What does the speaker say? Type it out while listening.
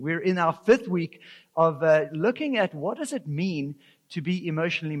We're in our fifth week of looking at what does it mean to be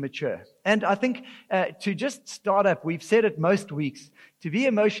emotionally mature. And I think to just start up, we've said it most weeks, to be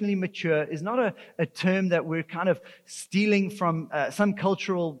emotionally mature is not a term that we're kind of stealing from some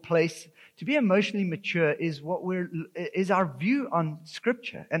cultural place. To be emotionally mature is is our view on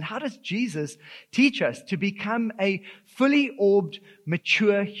Scripture. And how does Jesus teach us to become a fully orbed,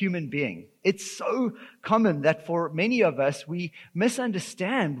 mature human being? It's so common that for many of us, we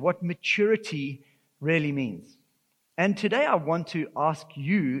misunderstand what maturity really means. And today I want to ask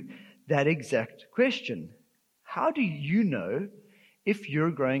you that exact question. How do you know if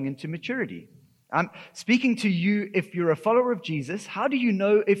you're growing into maturity? I'm speaking to you if you're a follower of Jesus. How do you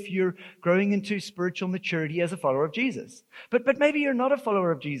know if you're growing into spiritual maturity as a follower of Jesus? But maybe you're not a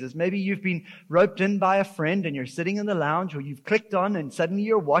follower of Jesus. Maybe you've been roped in by a friend and you're sitting in the lounge, or you've clicked on and suddenly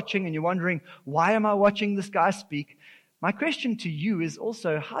you're watching and you're wondering, why am I watching this guy speak? My question to you is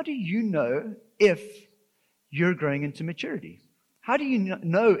also, how do you know if you're growing into maturity? How do you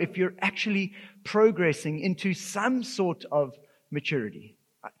know if you're actually progressing into some sort of maturity?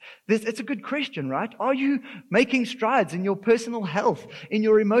 It's a good question, right? Are you making strides in your personal health, in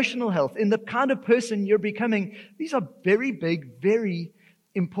your emotional health, in the kind of person you're becoming? These are very big, very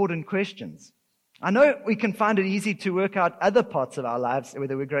important questions. I know we can find it easy to work out other parts of our lives,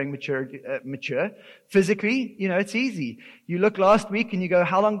 whether we're growing mature. Physically, it's easy. You look last week and you go,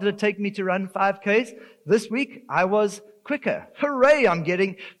 how long did it take me to run 5Ks? This week, I was quicker. Hooray, I'm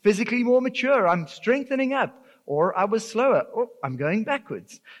getting physically more mature. I'm strengthening up. Or I was slower. Oh, I'm going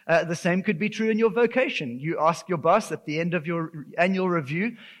backwards. The same could be true in your vocation. You ask your boss at the end of your annual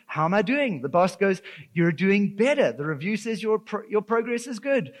review, how am I doing? The boss goes, you're doing better. The review says your progress is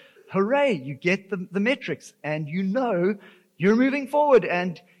good. Hooray, you get the metrics and you know you're moving forward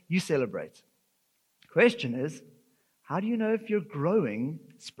and you celebrate. Question is, how do you know if you're growing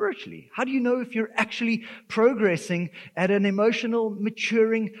spiritually? How do you know if you're actually progressing at an emotional,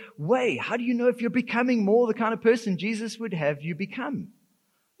 maturing way? How do you know if you're becoming more the kind of person Jesus would have you become?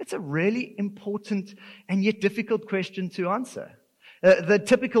 It's a really important and yet difficult question to answer. The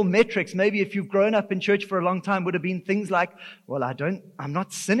typical metrics, maybe if you've grown up in church for a long time, would have been things like, well, I'm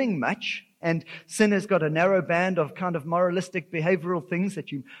not sinning much. And sin has got a narrow band of kind of moralistic behavioral things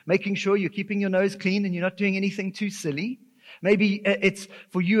that you're making sure you're keeping your nose clean and you're not doing anything too silly. Maybe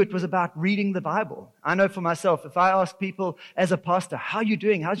for you, it was about reading the Bible. I know for myself, if I ask people as a pastor, how are you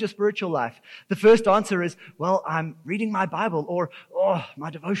doing? How's your spiritual life? The first answer is, well, I'm reading my Bible, or, oh, my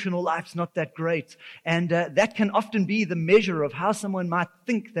devotional life's not that great. And that can often be the measure of how someone might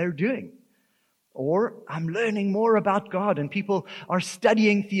think they're doing. Or I'm learning more about God, and people are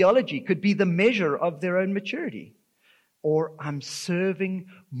studying theology, could be the measure of their own maturity. Or I'm serving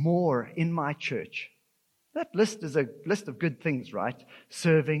more in my church. That list is a list of good things, right?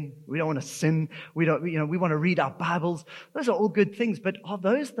 Serving, we don't want to sin, we want to read our Bibles. Those are all good things, but are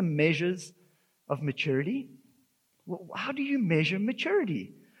those the measures of maturity? Well, how do you measure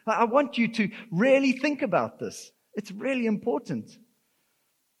maturity? I want you to really think about this. It's really important.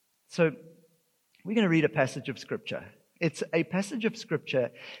 So, we're going to read a passage of Scripture. It's a passage of Scripture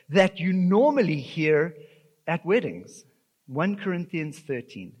that you normally hear at weddings. 1 Corinthians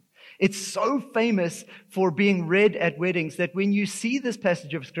 13. It's so famous for being read at weddings that when you see this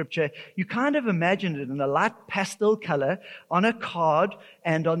passage of Scripture, you kind of imagine it in a light pastel color on a card,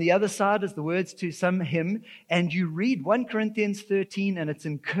 and on the other side is the words to some hymn, and you read 1 Corinthians 13, and it's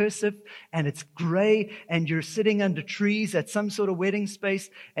in cursive, and it's gray, and you're sitting under trees at some sort of wedding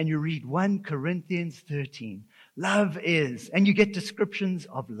space, and you read 1 Corinthians 13. Love is, and you get descriptions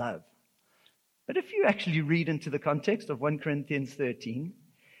of love. But if you actually read into the context of 1 Corinthians 13,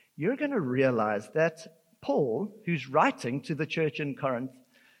 you're going to realize that Paul, who's writing to the church in Corinth,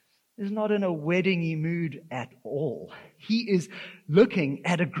 is not in a wedding-y mood at all. He is looking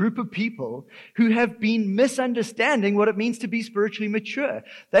at a group of people who have been misunderstanding what it means to be spiritually mature.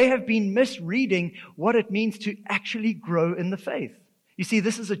 They have been misreading what it means to actually grow in the faith. You see,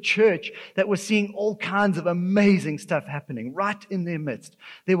 this is a church that was seeing all kinds of amazing stuff happening right in their midst.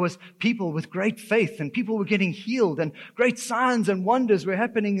 There was people with great faith, and people were getting healed, and great signs and wonders were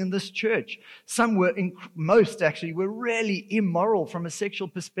happening in this church. Most actually were really immoral from a sexual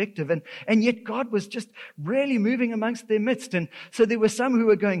perspective, and yet God was just really moving amongst their midst. And so there were some who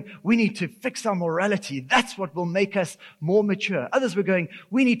were going, we need to fix our morality. That's what will make us more mature. Others were going,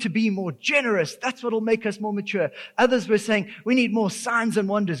 we need to be more generous. That's what will make us more mature. Others were saying, we need more signs and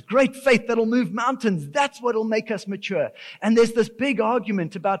wonders, great faith that'll move mountains. That's what'll make us mature. And there's this big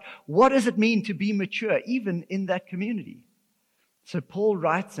argument about what does it mean to be mature, even in that community. So Paul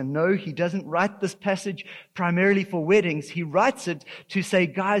writes, and no, he doesn't write this passage primarily for weddings. He writes it to say,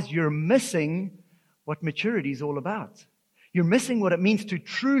 guys, you're missing what maturity is all about. You're missing what it means to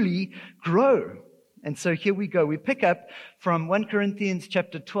truly grow. And so here we go. We pick up from 1 Corinthians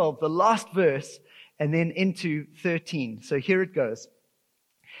chapter 12, the last verse, and then into 13. So here it goes.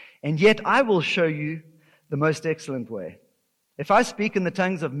 And yet I will show you the most excellent way. If I speak in the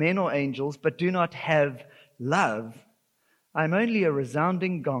tongues of men or angels, but do not have love, I am only a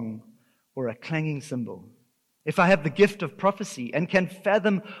resounding gong or a clanging cymbal. If I have the gift of prophecy and can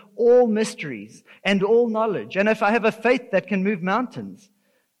fathom all mysteries and all knowledge, and if I have a faith that can move mountains,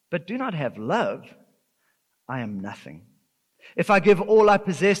 but do not have love, I am nothing. If I give all I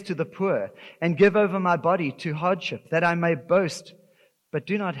possess to the poor and give over my body to hardship that I may boast, but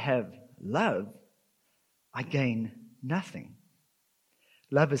do not have love, I gain nothing.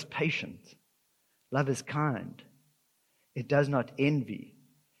 Love is patient. Love is kind. It does not envy.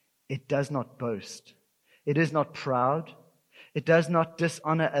 It does not boast. It is not proud. It does not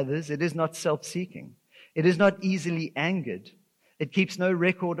dishonor others. It is not self-seeking. It is not easily angered. It keeps no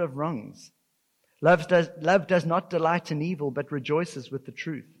record of wrongs. Love does not delight in evil, but rejoices with the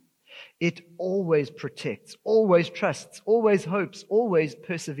truth. It always protects, always trusts, always hopes, always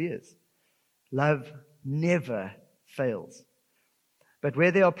perseveres. Love never fails. But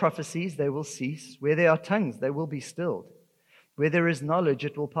where there are prophecies, they will cease. Where there are tongues, they will be stilled. Where there is knowledge,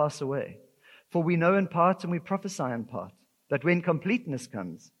 it will pass away. For we know in part and we prophesy in part. But when completeness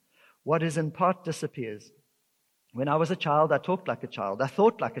comes, what is in part disappears. When I was a child, I talked like a child. I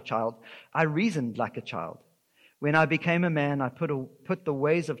thought like a child. I reasoned like a child. When I became a man, I put the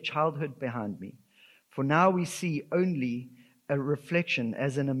ways of childhood behind me. For now we see only a reflection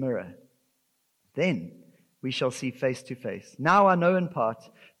as in a mirror. Then we shall see face to face. Now I know in part,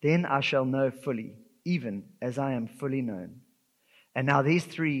 then I shall know fully, even as I am fully known. And now these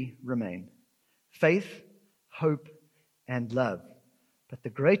three remain: faith, hope, and love. But the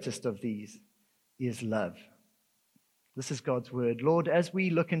greatest of these is love. This is God's word. Lord, as we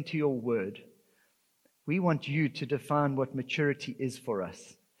look into your word, we want you to define what maturity is for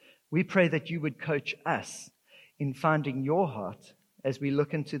us. We pray that you would coach us in finding your heart as we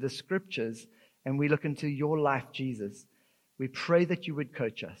look into the scriptures and we look into your life, Jesus. We pray that you would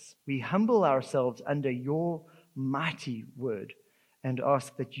coach us. We humble ourselves under your mighty word and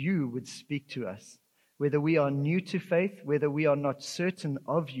ask that you would speak to us. Whether we are new to faith, whether we are not certain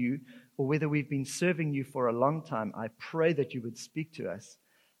of you, or whether we've been serving you for a long time, I pray that you would speak to us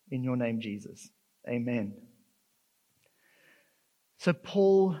in your name, Jesus. Amen. So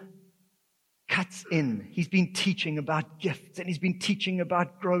Paul cuts in. He's been teaching about gifts, and he's been teaching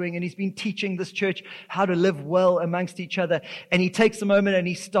about growing, and he's been teaching this church how to live well amongst each other. And he takes a moment and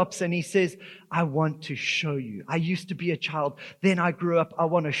he stops and he says, I want to show you. I used to be a child. Then I grew up. I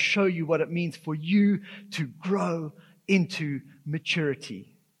want to show you what it means for you to grow into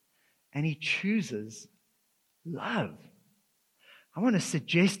maturity. And he chooses love. I want to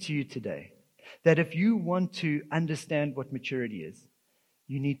suggest to you today that if you want to understand what maturity is,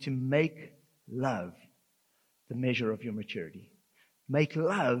 you need to make love the measure of your maturity. Make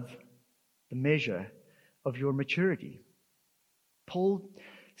love the measure of your maturity. Paul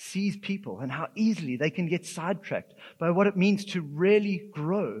sees people and how easily they can get sidetracked by what it means to really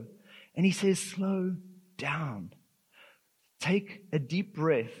grow. And he says, slow down. Take a deep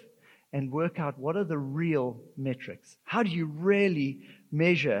breath and work out what are the real metrics. How do you really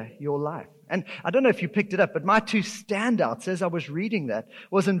measure your life? And I don't know if you picked it up, but my two standouts as I was reading that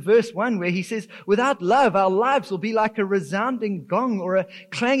was in verse 1 where he says, without love, our lives will be like a resounding gong or a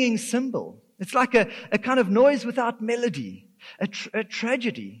clanging cymbal. It's like a kind of noise without melody, a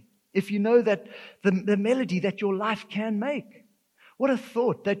tragedy, if you know that the melody that your life can make. What a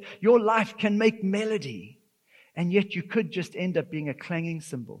thought that your life can make melody, and yet you could just end up being a clanging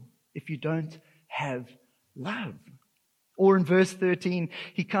cymbal if you don't have love. Or in verse 13,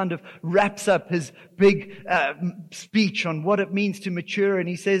 he kind of wraps up his big speech on what it means to mature. And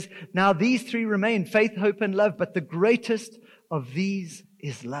he says, now these three remain, faith, hope, and love. But the greatest of these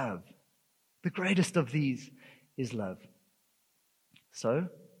is love. The greatest of these is love. So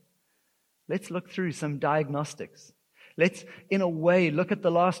let's look through some diagnostics. Let's, in a way, look at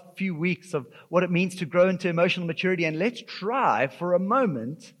the last few weeks of what it means to grow into emotional maturity. And let's try for a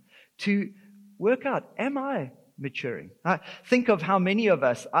moment to work out, am I maturing? Think of how many of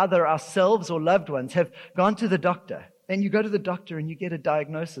us, either ourselves or loved ones, have gone to the doctor. And you go to the doctor and you get a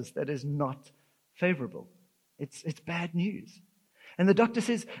diagnosis that is not favorable. It's bad news. And the doctor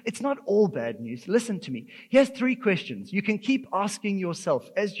says, it's not all bad news. Listen to me. Here's 3 questions you can keep asking yourself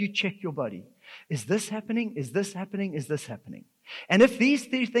as you check your body. Is this happening? Is this happening? Is this happening? And if these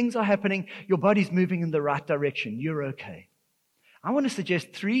three things are happening, your body's moving in the right direction. You're okay. I want to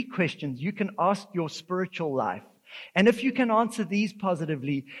suggest 3 questions you can ask your spiritual life. And if you can answer these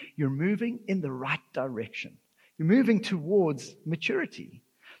positively, you're moving in the right direction. You're moving towards maturity.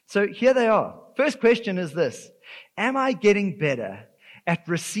 So here they are. First question is this: am I getting better at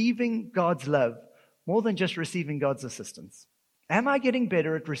receiving God's love more than just receiving God's assistance? Am I getting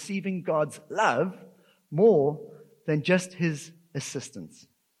better at receiving God's love more than just His assistance?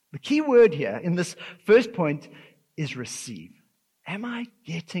 The key word here in this first point is receive. Am I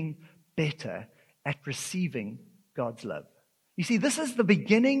getting better at receiving God's love? You see, this is the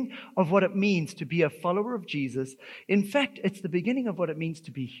beginning of what it means to be a follower of Jesus. In fact, it's the beginning of what it means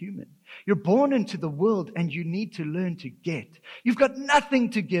to be human. You're born into the world and you need to learn to get. You've got nothing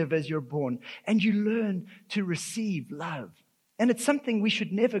to give as you're born, and you learn to receive love. And it's something we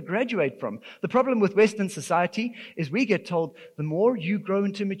should never graduate from. The problem with Western society is we get told the more you grow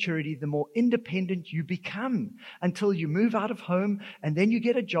into maturity, the more independent you become, until you move out of home and then you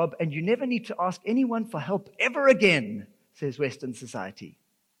get a job and you never need to ask anyone for help ever again, says Western society.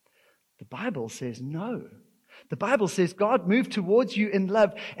 The Bible says no. The Bible says God moved towards you in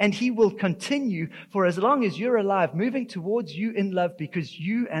love, and He will continue for as long as you're alive, moving towards you in love, because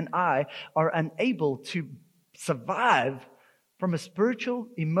you and I are unable to survive from a spiritual,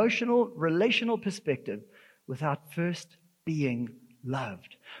 emotional, relational perspective without first being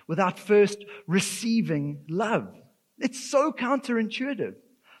loved, without first receiving love. It's so counterintuitive.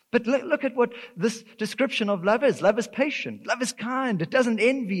 But look at what this description of love is. Love is patient. Love is kind. It doesn't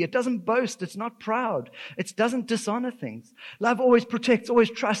envy. It doesn't boast. It's not proud. It doesn't dishonor things. Love always protects, always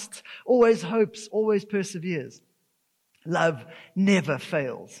trusts, always hopes, always perseveres. Love never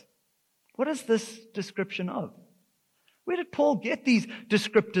fails. What is this description of? Where did Paul get these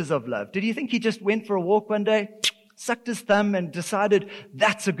descriptors of love? Did he think he just went for a walk one day, sucked his thumb, and decided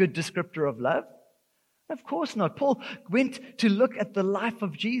that's a good descriptor of love? Of course not. Paul went to look at the life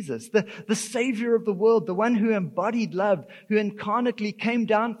of Jesus, the Savior of the world, the one who embodied love, who incarnately came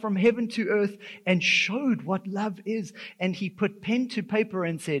down from heaven to earth and showed what love is. And he put pen to paper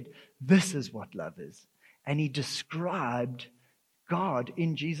and said, this is what love is. And he described God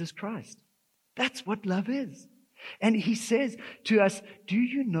in Jesus Christ. That's what love is. And he says to us, do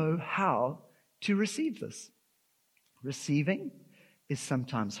you know how to receive this? Receiving is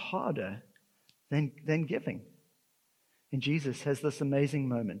sometimes harder than giving. And Jesus has this amazing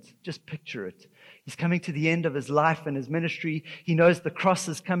moment. Just picture it. He's coming to the end of his life and his ministry. He knows the cross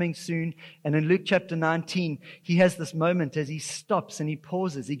is coming soon. And in Luke chapter 19, he has this moment as he stops and he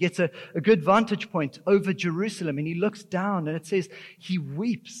pauses. He gets a good vantage point over Jerusalem, and he looks down, and it says he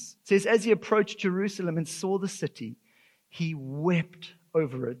weeps. It says as he approached Jerusalem and saw the city, he wept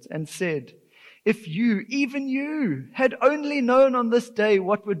over it and said, if you, even you, had only known on this day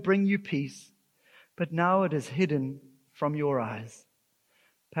what would bring you peace, but now it is hidden from your eyes.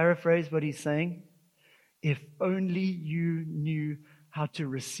 Paraphrase what he's saying. If only you knew how to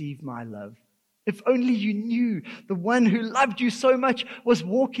receive my love. If only you knew the one who loved you so much was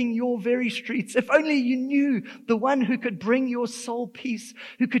walking your very streets. If only you knew the one who could bring your soul peace,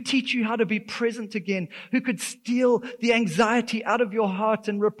 who could teach you how to be present again, who could steal the anxiety out of your heart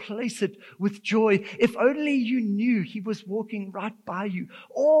and replace it with joy. If only you knew he was walking right by you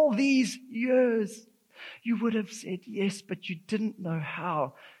all these years, you would have said yes, but you didn't know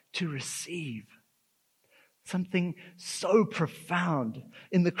how to receive. Something so profound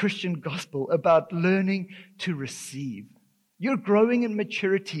in the Christian gospel about learning to receive. You're growing in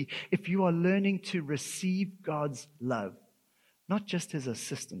maturity if you are learning to receive God's love. Not just his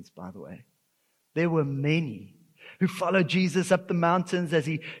assistance, by the way. There were many who followed Jesus up the mountains as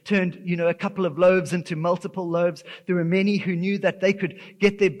he turned, a couple of loaves into multiple loaves. There were many who knew that they could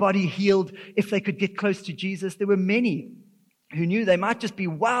get their body healed if they could get close to Jesus. There were many who knew they might just be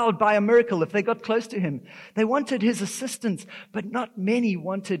wowed by a miracle if they got close to him. They wanted his assistance, but not many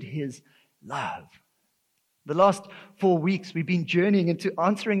wanted his love. The last 4 weeks, we've been journeying into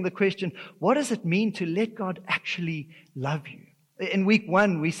answering the question, what does it mean to let God actually love you? In week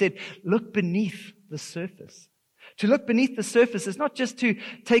 1, we said, look beneath the surface. To look beneath the surface is not just to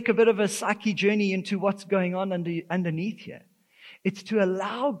take a bit of a psyche journey into what's going on underneath here. It's to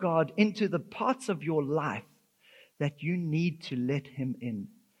allow God into the parts of your life that you need to let him in,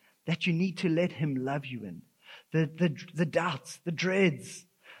 that you need to let him love you in. The doubts, the dreads,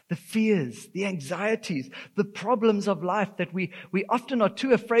 the fears, the anxieties, the problems of life that we often are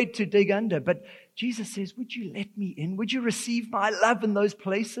too afraid to dig under. But Jesus says, would you let me in? Would you receive my love in those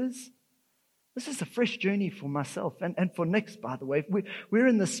places? This is a fresh journey for myself and for Nick's, by the way. We're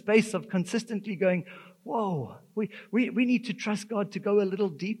in the space of consistently going, whoa, we need to trust God to go a little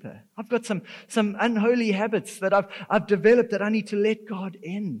deeper. I've got some unholy habits that I've developed that I need to let God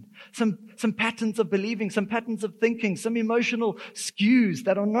in. Some patterns of believing, some patterns of thinking, some emotional skews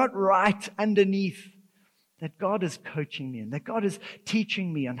that are not right underneath, that God is coaching me in, that God is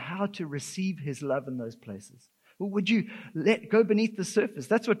teaching me on how to receive His love in those places. Well, would you go beneath the surface?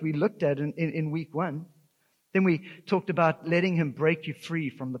 That's what we looked at in week 1. Then we talked about letting Him break you free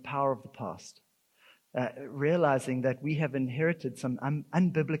from the power of the past. Realizing that we have inherited some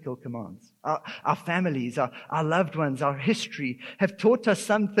unbiblical commands. Our families, our loved ones, our history have taught us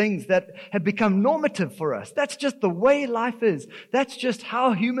some things that have become normative for us. That's just the way life is. That's just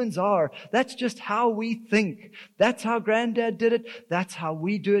how humans are. That's just how we think. That's how Granddad did it. That's how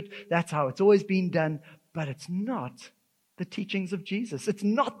we do it. That's how it's always been done. But it's not the teachings of Jesus. It's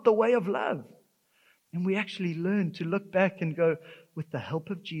not the way of love. And we actually learn to look back and go, with the help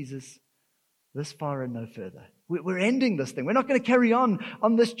of Jesus, this far and no further. We're ending this thing. We're not going to carry on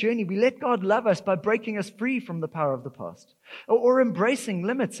this journey. We let God love us by breaking us free from the power of the past. Or embracing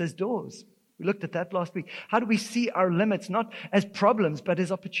limits as doors. We looked at that last week. How do we see our limits not as problems, but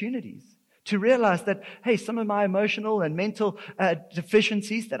as opportunities? To realize that, hey, some of my emotional and mental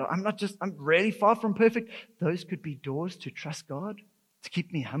deficiencies that I'm really far from perfect, those could be doors to trust God, to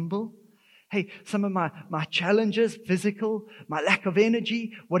keep me humble. Hey, some of my challenges, physical, my lack of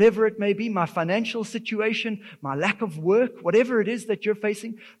energy, whatever it may be, my financial situation, my lack of work, whatever it is that you're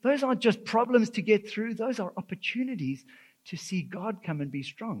facing, those aren't just problems to get through. Those are opportunities to see God come and be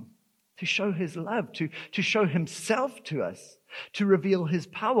strong, to show His love, to show Himself to us, to reveal His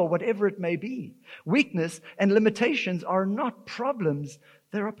power, whatever it may be. Weakness and limitations are not problems.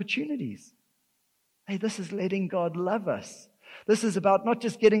 They're opportunities. Hey, this is letting God love us. This is about not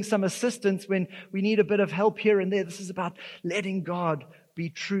just getting some assistance when we need a bit of help here and there. This is about letting God be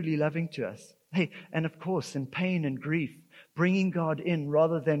truly loving to us. Hey, and of course, in pain and grief, bringing God in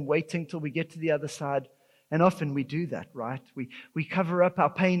rather than waiting till we get to the other side. And often we do that, right? We cover up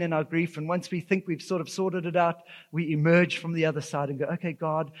our pain and our grief, and once we think we've sort of sorted it out, we emerge from the other side and go, okay,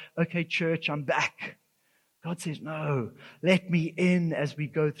 God, okay, church, I'm back. God says, no, let me in as we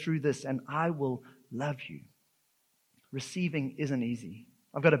go through this, and I will love you. Receiving isn't easy.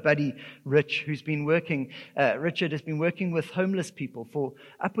 I've got a buddy, Richard has been working with homeless people for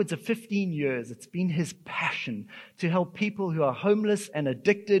upwards of 15 years. It's been his passion to help people who are homeless and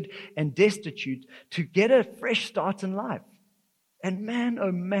addicted and destitute to get a fresh start in life. And man,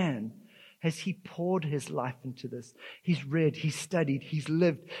 oh man, has he poured his life into this. He's read, he's studied, he's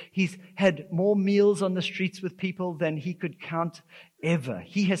lived. He's had more meals on the streets with people than he could count ever.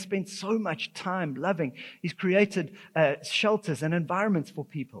 He has spent so much time loving. He's created shelters and environments for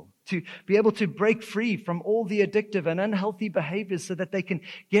people to be able to break free from all the addictive and unhealthy behaviors so that they can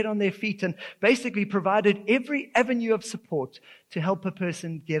get on their feet, and basically provided every avenue of support to help a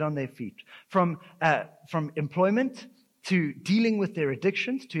person get on their feet. From employment, to dealing with their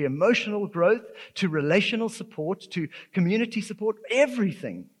addictions, to emotional growth, to relational support, to community support,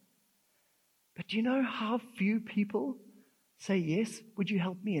 everything. But do you know how few people say, yes, would you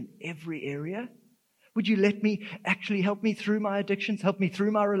help me in every area? Would you let me actually help me through my addictions, help me through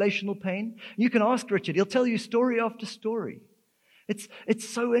my relational pain? You can ask Richard. He'll tell you story after story. It's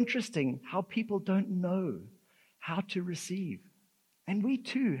so interesting how people don't know how to receive. And we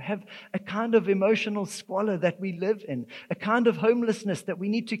too have a kind of emotional squalor that we live in, a kind of homelessness that we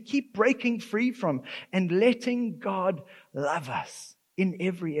need to keep breaking free from and letting God love us in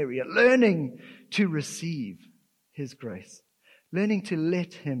every area, learning to receive His grace, learning to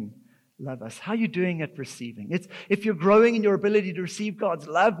let Him love us. How are you doing at receiving? If you're growing in your ability to receive God's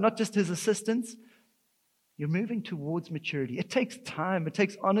love, not just His assistance, you're moving towards maturity. It takes time, it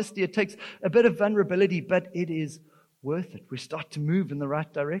takes honesty, it takes a bit of vulnerability, but it is worth it. We start to move in the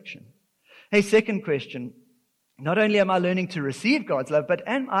right direction. Hey, second question. Not only am I learning to receive God's love, but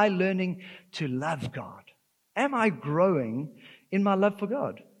am I learning to love God? Am I growing in my love for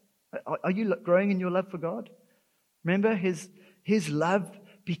God? Are you growing in your love for God? Remember His love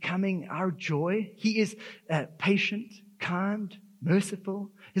becoming our joy. He is patient, kind, merciful.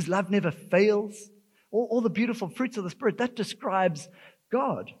 His love never fails. All the beautiful fruits of the Spirit, that describes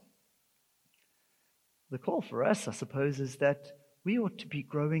God. The call for us, I suppose, is that we ought to be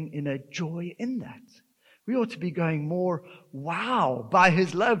growing in a joy in that. We ought to be going more wow by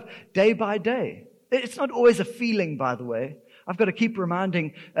His love day by day. It's not always a feeling, by the way. I've got to keep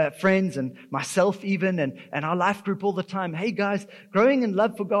reminding friends and myself even and our life group all the time, hey guys, growing in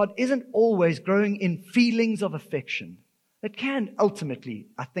love for God isn't always growing in feelings of affection. It can ultimately,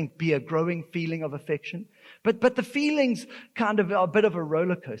 I think, be a growing feeling of affection. But the feelings kind of are a bit of a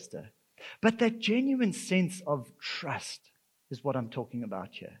roller coaster. But that genuine sense of trust is what I'm talking about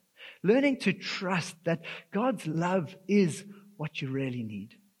here. Learning to trust that God's love is what you really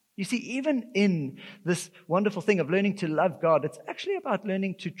need. You see, even in this wonderful thing of learning to love God, it's actually about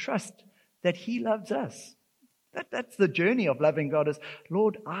learning to trust that He loves us. That's the journey of loving God is,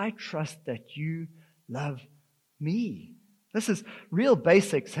 Lord, I trust that you love me. This is real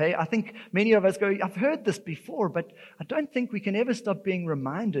basics, hey? I think many of us go, I've heard this before, but I don't think we can ever stop being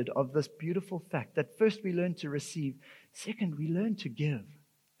reminded of this beautiful fact that first we learn to receive, second we learn to give,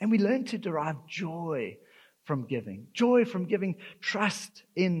 and we learn to derive joy from giving trust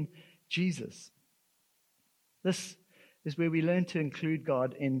in Jesus. This is where we learn to include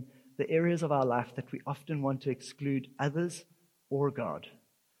God in the areas of our life that we often want to exclude others or God.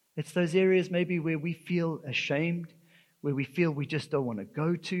 It's those areas maybe where we feel ashamed, where we feel we just don't want to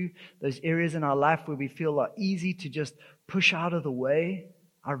go to, those areas in our life where we feel are easy to just push out of the way,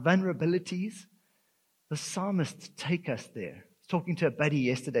 our vulnerabilities. The psalmists take us there. I was talking to a buddy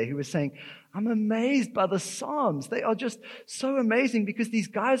yesterday who was saying, I'm amazed by the Psalms. They are just so amazing because these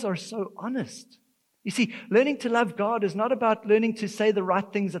guys are so honest. You see, learning to love God is not about learning to say the right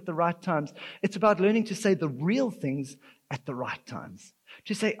things at the right times. It's about learning to say the real things at the right times.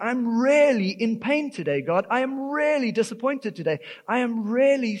 To say, I'm really in pain today, God. I am really disappointed today. I am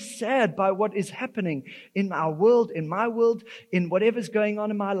really sad by what is happening in our world, in my world, in whatever's going on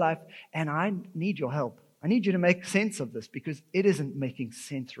in my life. And I need your help. I need you to make sense of this because it isn't making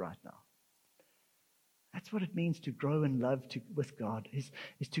sense right now. That's what it means to grow in love with God, is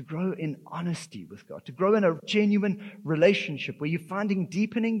to grow in honesty with God, to grow in a genuine relationship where you're finding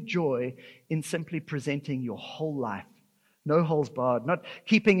deepening joy in simply presenting your whole life. No holes barred, not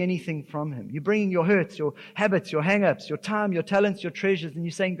keeping anything from Him. You're bringing your hurts, your habits, your hang-ups, your time, your talents, your treasures, and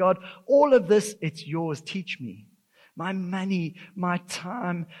you're saying, God, all of this, it's yours. Teach me. My money, my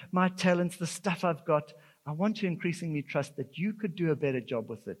time, my talents, the stuff I've got, I want to increasingly trust that you could do a better job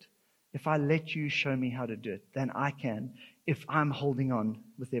with it if I let you show me how to do it than I can if I'm holding on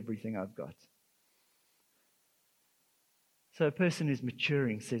with everything I've got. So a person who's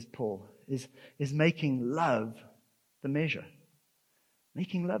maturing, says Paul, is making love the measure.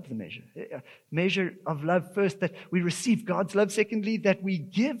 Making love the measure. A measure of love first, that we receive God's love. Secondly, that we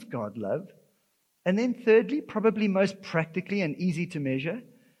give God love. And then thirdly, probably most practically and easy to measure,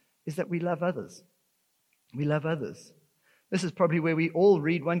 is that we love others. We love others. This is probably where we all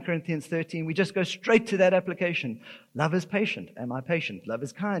read 1 Corinthians 13. We just go straight to that application. Love is patient. Am I patient? Love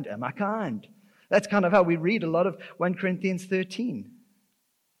is kind. Am I kind? That's kind of how we read a lot of 1 Corinthians 13.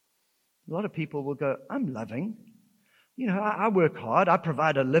 A lot of people will go, I'm loving. You know, I work hard. I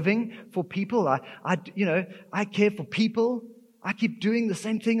provide a living for people. I care for people. I keep doing the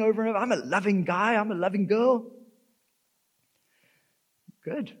same thing over and over. I'm a loving guy. I'm a loving girl.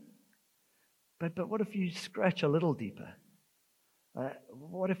 Good. But what if you scratch a little deeper?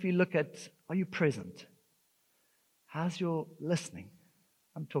 What if you look at, are you present? How's your listening?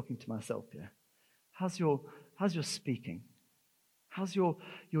 I'm talking to myself here. How's your speaking? How's your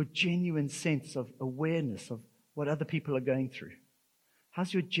genuine sense of awareness of what other people are going through?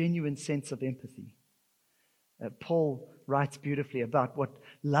 How's your genuine sense of empathy? Paul writes beautifully about what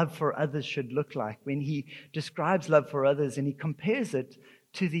love for others should look like when he describes love for others and he compares it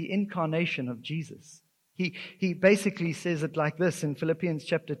to the incarnation of Jesus. He basically says it like this in Philippians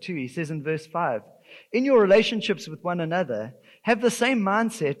chapter 2. He says in verse 5, in your relationships with one another, have the same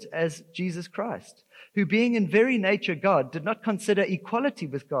mindset as Jesus Christ, who being in very nature God, did not consider equality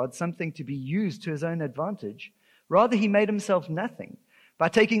with God something to be used to his own advantage. Rather, he made himself nothing by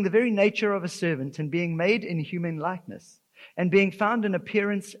taking the very nature of a servant and being made in human likeness. And being found in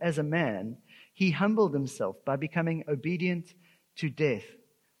appearance as a man, he humbled himself by becoming obedient to death,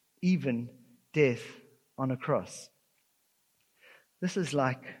 even death on a cross. This is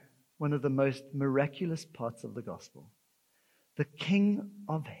like one of the most miraculous parts of the gospel. The King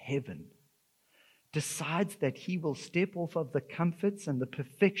of heaven decides that he will step off of the comforts and the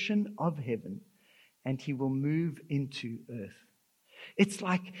perfection of heaven and he will move into earth. It's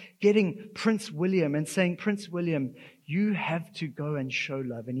like getting Prince William and saying, Prince William, you have to go and show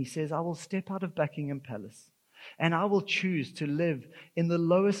love. And he says, I will step out of Buckingham Palace and I will choose to live in the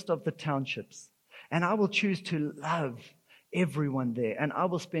lowest of the townships. And I will choose to love everyone there. And I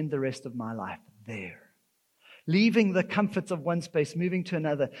will spend the rest of my life there. Leaving the comforts of one space, moving to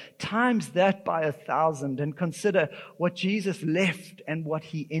another. Times that by 1,000 and consider what Jesus left and what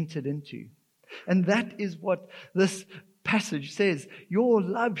he entered into. And that is what this passage says. Your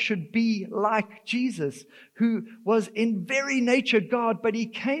love should be like Jesus, who was in very nature God, but he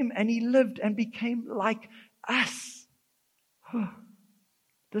came and he lived and became like us.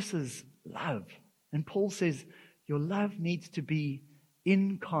 This is love. And Paul says, your love needs to be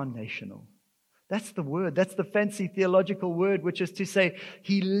incarnational. That's the word. That's the fancy theological word, which is to say,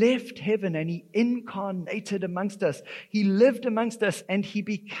 he left heaven and he incarnated amongst us. He lived amongst us and he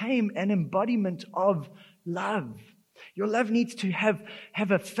became an embodiment of love. Your love needs to have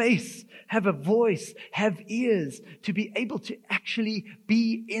a face, have a voice, have ears, to be able to actually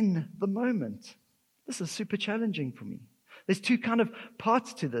be in the moment. This is super challenging for me. There's two kind of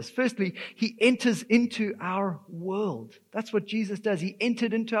parts to this. Firstly, he enters into our world. That's what Jesus does. He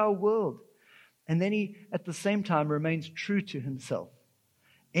entered into our world. And then he, at the same time, remains true to himself.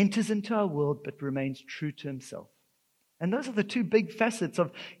 Enters into our world, but remains true to himself. And those are the two big facets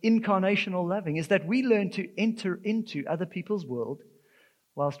of incarnational loving, is that we learn to enter into other people's world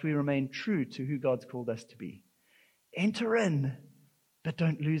whilst we remain true to who God's called us to be. Enter in, but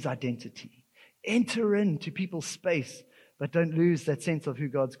don't lose identity. Enter into people's space, but don't lose that sense of who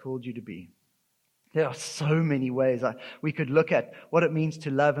God's called you to be. There are so many ways we could look at what it means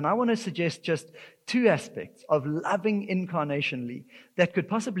to love. And I want to suggest just two aspects of loving incarnationally that could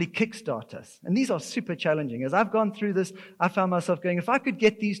possibly kickstart us. And these are super challenging. As I've gone through this, I found myself going, if I could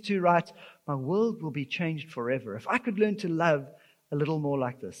get these two right, my world will be changed forever. If I could learn to love a little more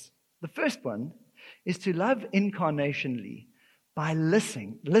like this. The first one is to love incarnationally by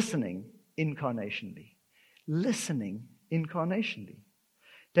listening incarnationally. Listening incarnationally.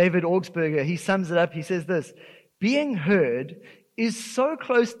 David Augsburger, he sums it up. He says this: being heard is so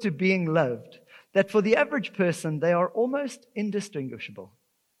close to being loved that for the average person, they are almost indistinguishable.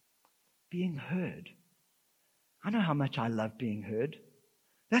 Being heard. I know how much I love being heard.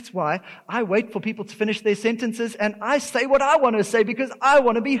 That's why I wait for people to finish their sentences and I say what I want to say because I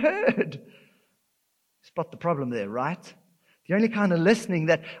want to be heard. Spot the problem there, right? The only kind of listening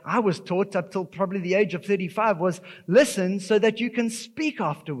that I was taught up till probably the age of 35 was listen so that you can speak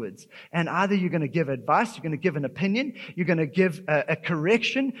afterwards. And either you're going to give advice, you're going to give an opinion, you're going to give a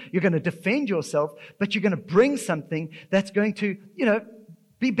correction, you're going to defend yourself, but you're going to bring something that's going to,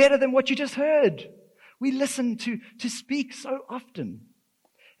 be better than what you just heard. We listen to speak so often.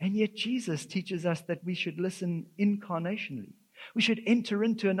 And yet Jesus teaches us that we should listen incarnationally. We should enter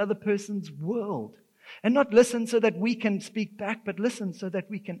into another person's world. And not listen so that we can speak back, but listen so that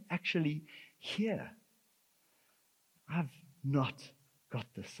we can actually hear. I've not got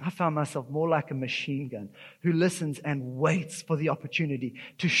this. I found myself more like a machine gun who listens and waits for the opportunity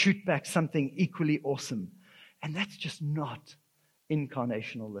to shoot back something equally awesome. And that's just not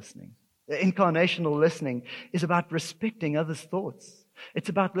incarnational listening. Incarnational listening is about respecting others' thoughts. It's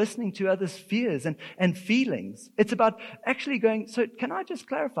about listening to others' fears and feelings. It's about actually going, so can I just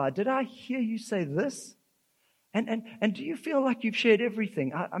clarify, did I hear you say this? And do you feel like you've shared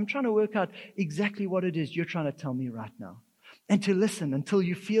everything? I'm trying to work out exactly what it is you're trying to tell me right now. And to listen until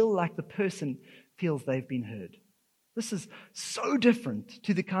you feel like the person feels they've been heard. This is so different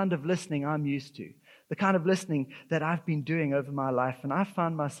to the kind of listening I'm used to. The kind of listening that I've been doing over my life. And I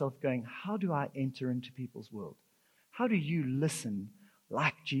found myself going, how do I enter into people's world? How do you listen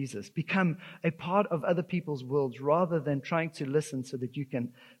like Jesus? Become a part of other people's worlds rather than trying to listen so that you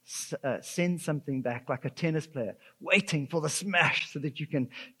can send something back like a tennis player, waiting for the smash so that you can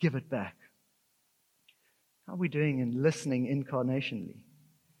give it back. How are we doing in listening incarnationally?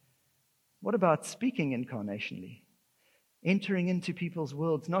 What about speaking incarnationally? Entering into people's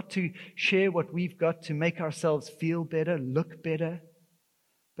worlds, not to share what we've got to make ourselves feel better, look better,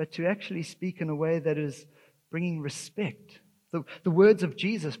 but to actually speak in a way that is bringing respect. The words of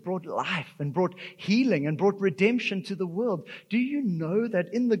Jesus brought life and brought healing and brought redemption to the world. Do you know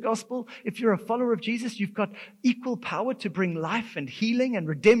that in the gospel, if you're a follower of Jesus, you've got equal power to bring life and healing and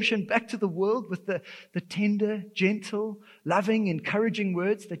redemption back to the world with the tender, gentle, loving, encouraging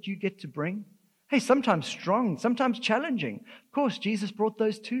words that you get to bring? Hey, sometimes strong, sometimes challenging. Of course, Jesus brought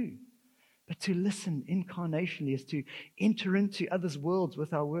those too. But to listen incarnationally is to enter into others' worlds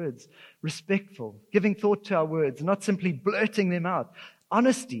with our words. Respectful, giving thought to our words, not simply blurting them out.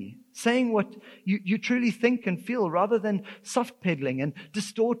 Honesty, saying what you truly think and feel rather than soft peddling and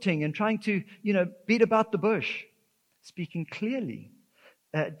distorting and trying to, beat about the bush. Speaking clearly,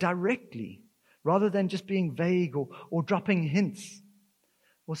 directly, rather than just being vague or dropping hints.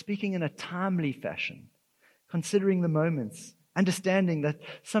 Or speaking in a timely fashion, considering the moments, understanding that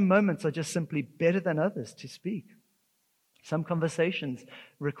some moments are just simply better than others to speak. Some conversations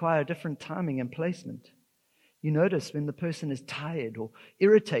require different timing and placement. You notice when the person is tired or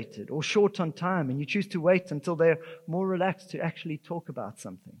irritated or short on time, and you choose to wait until they're more relaxed to actually talk about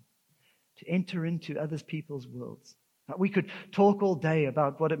something, to enter into other people's worlds. Now, we could talk all day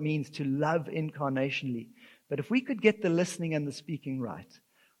about what it means to love incarnationally, but if we could get the listening and the speaking right,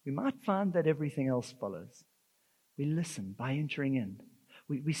 we might find that everything else follows. We listen by entering in.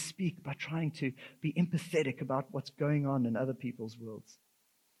 We speak by trying to be empathetic about what's going on in other people's worlds.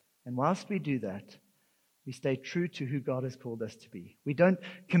 And whilst we do that, we stay true to who God has called us to be. We don't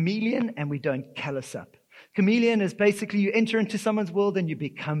chameleon and we don't callous up. Chameleon is basically you enter into someone's world and you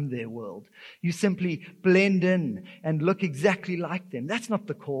become their world. You simply blend in and look exactly like them. That's not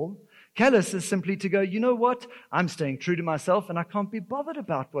the call. Callous is simply to go, you know what? I'm staying true to myself and I can't be bothered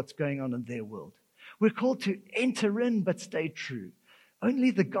about what's going on in their world. We're called to enter in but stay true.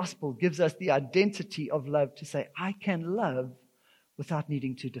 Only the gospel gives us the identity of love to say, I can love without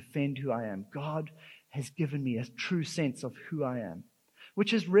needing to defend who I am. God has given me a true sense of who I am,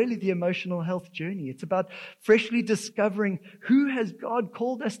 which is really the emotional health journey. It's about freshly discovering who has God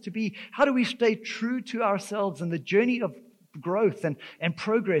called us to be. How do we stay true to ourselves in the journey of growth and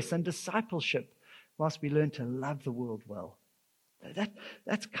progress and discipleship whilst we learn to love the world well?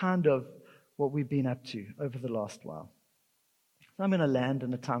 That's kind of what we've been up to over the last while. So I'm going to land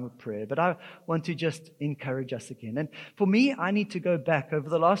in a time of prayer, but I want to just encourage us again. And for me, I need to go back over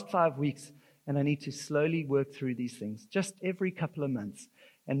the last 5 weeks and I need to slowly work through these things just every couple of months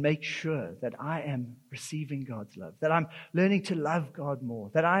and make sure that I am receiving God's love, that I'm learning to love God more,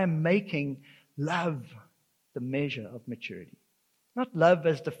 that I am making love the measure of maturity. Not love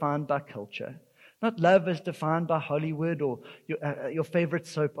as defined by culture, not love as defined by Hollywood or your favorite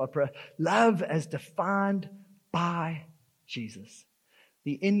soap opera. Love as defined by Jesus,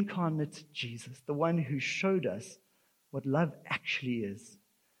 the incarnate Jesus, the one who showed us what love actually is.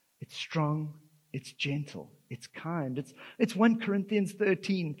 It's strong, it's gentle, it's kind. It's 1 Corinthians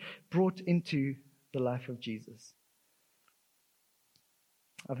 13 brought into the life of Jesus.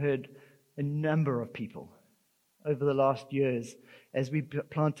 I've heard a number of people over the last years as we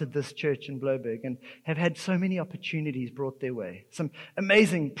planted this church in Bloberg and have had so many opportunities brought their way. Some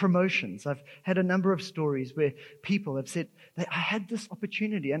amazing promotions. I've had a number of stories where people have said, I had this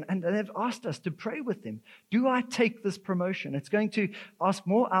opportunity and they've asked us to pray with them. Do I take this promotion? It's going to ask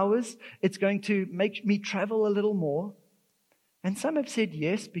more hours. It's going to make me travel a little more. And some have said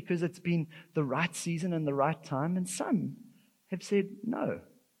yes because it's been the right season and the right time. And some have said no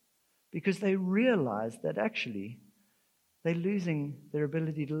because they realize that actually they're losing their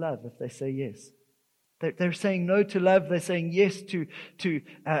ability to love if they say yes. They're saying no to love. They're saying yes to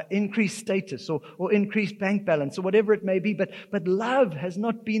increased status or increased bank balance or whatever it may be. But love has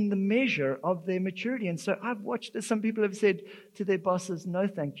not been the measure of their maturity. And so I've watched as some people have said to their bosses, no,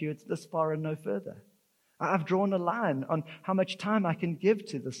 thank you. It's this far and no further. I've drawn a line on how much time I can give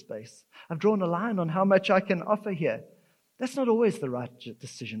to this space. I've drawn a line on how much I can offer here. That's not always the right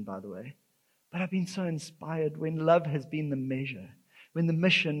decision, by the way. But I've been so inspired when love has been the measure, when the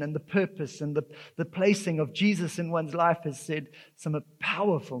mission and the purpose and the placing of Jesus in one's life has said some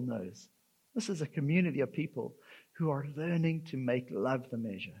powerful no's. This is a community of people who are learning to make love the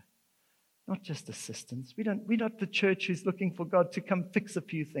measure, not just assistance. We're not the church who's looking for God to come fix a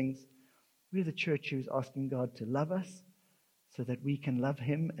few things. We're the church who's asking God to love us so that we can love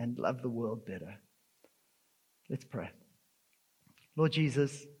Him and love the world better. Let's pray. Lord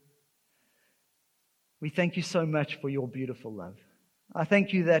Jesus, we thank you so much for your beautiful love. I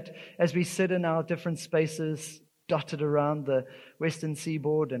thank you that as we sit in our different spaces dotted around the Western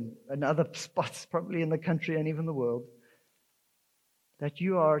Seaboard and other spots probably in the country and even the world, that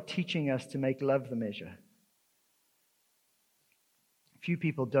you are teaching us to make love the measure. Few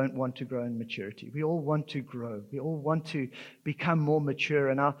people don't want to grow in maturity. We all want to grow. We all want to become more mature.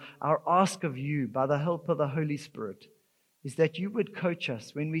 And our ask of you, by the help of the Holy Spirit, is that you would coach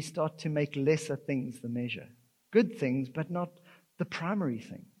us when we start to make lesser things the measure. Good things, but not the primary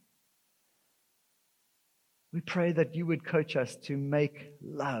thing. We pray that you would coach us to make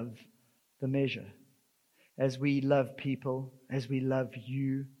love the measure. As we love people, as we love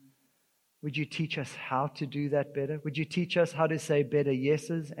you, would you teach us how to do that better? Would you teach us how to say better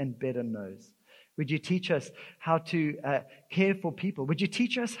yeses and better nos? Would you teach us how to care for people? Would you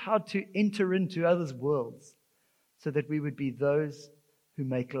teach us how to enter into others' worlds so that we would be those who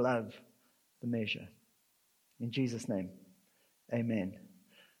make love the measure? In Jesus' name, amen.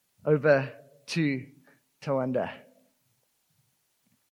 Over to Tawanda.